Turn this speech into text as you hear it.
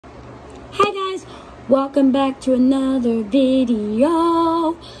Welcome back to another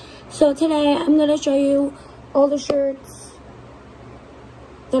video. So today I'm gonna show you all the shirts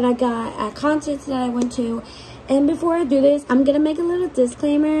that I got at concerts that I went to. And before I do this, I'm gonna make a little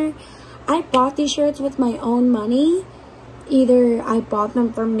disclaimer. I bought these shirts with my own money. Either I bought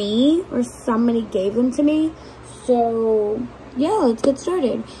them for me or somebody gave them to me. So yeah, let's get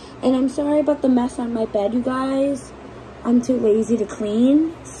started. And I'm sorry about the mess on my bed, you guys. I'm too lazy to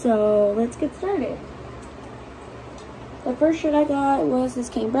clean, so let's get started. The first shirt I got was this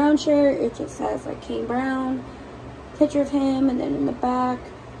Kane Brown shirt. It just says like Kane Brown, picture of him, and then in the back,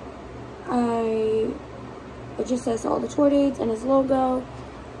 it just says all the tour dates and his logo.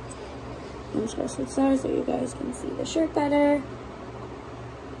 I'm just gonna switch sides so you guys can see the shirt better,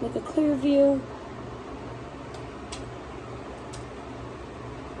 with a clear view.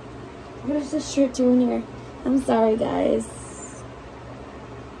 What is this shirt doing here? I'm sorry, guys.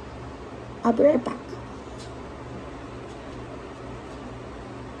 I'll be right back.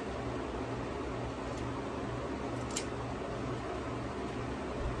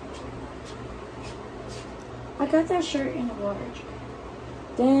 I got that shirt in a large.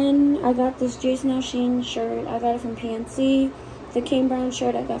 Then I got this Jason Aldean shirt. I got it from PNC. The Kane Brown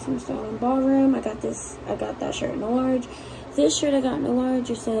shirt I got from Sterling Ballroom. I got that shirt in a large. This shirt I got in a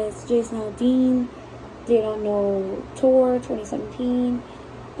large. It says Jason Aldean, Date on No Tour 2017.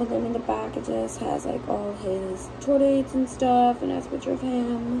 And then in the back it just has like all his tour dates and stuff, and has a picture of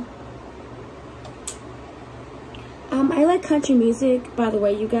him. I like country music, by the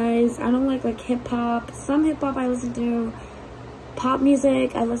way, you guys. I don't like hip-hop. Some hip-hop I listen to. Pop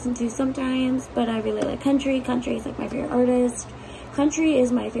music I listen to sometimes, but I really like country. Country is like my favorite artist. Country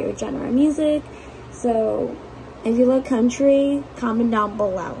is my favorite genre of music. So if you like country, comment down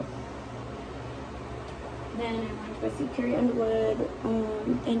below. Then I went to go see Carrie Underwood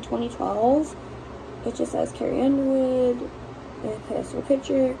in 2012. It just says Carrie Underwood. It has her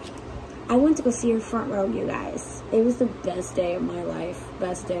picture. I went to go see her front row, you guys. It was the best day of my life.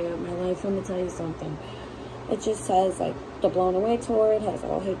 Best day of my life, let me tell you something. It just says like the Blown Away tour. It has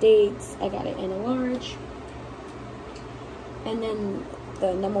all her dates. I got it in a large. And then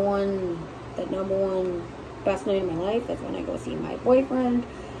the number one best night of my life is when I go see my boyfriend,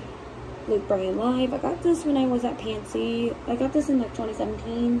 Luke Bryan, live. I got this when I was at PNC. I got this in like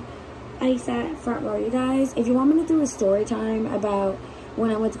 2017. I sat front row, you guys. If you want me to do a story time about when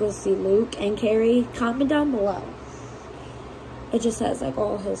I went to go see Luke and Carrie, comment down below. It just says like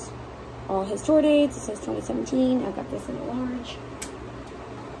all his tour dates. It says 2017. I got this in a large.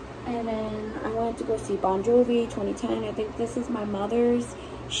 And then I went to go see Bon Jovi 2010. I think this is my mother's.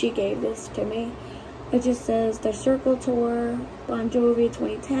 She gave this to me. It just says the Circle Tour Bon Jovi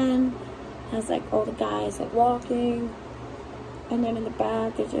 2010. Has like all the guys like walking. And then in the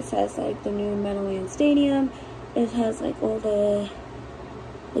back it just has like the new Meadowlands Stadium. It has like all the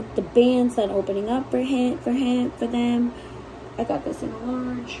bands that are opening up for them. I got this in a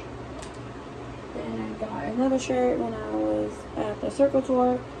large. Then I got another shirt when I was at the Circle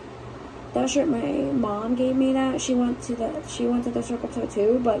Tour. That shirt, my mom gave me that. She went to the Circle Tour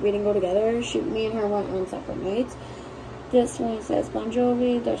too, but we didn't go together. Me and her went on separate nights. This one says Bon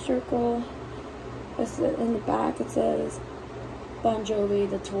Jovi, the Circle. In the back it says Bon Jovi,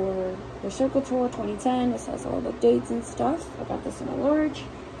 the tour, the Circle Tour 2010. It says all the dates and stuff. I got this in a large.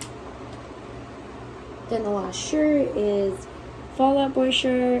 Then the last shirt is Fall Out Boy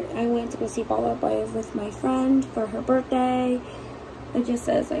shirt. I went to go see Fall Out Boy with my friend for her birthday. It just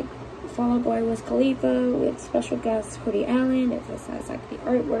says like Fall Out Boy with Khalifa with special guest Woody Allen. It just has like the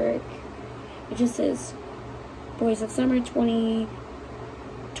artwork. It just says Boys of Summer 20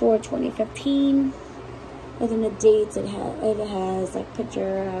 Tour 2015. And then the dates, it has like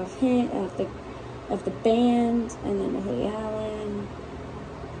picture of him, of the band, and then Woody Allen,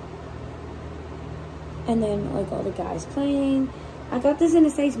 and then like all the guys playing. I got this in a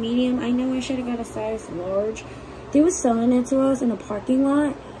size medium. I know I should have got a size large. They were selling it to us in a parking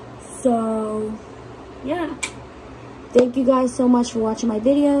lot. So yeah, thank you guys so much for watching my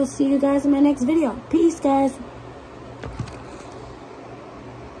video. See you guys in my next video. Peace, guys.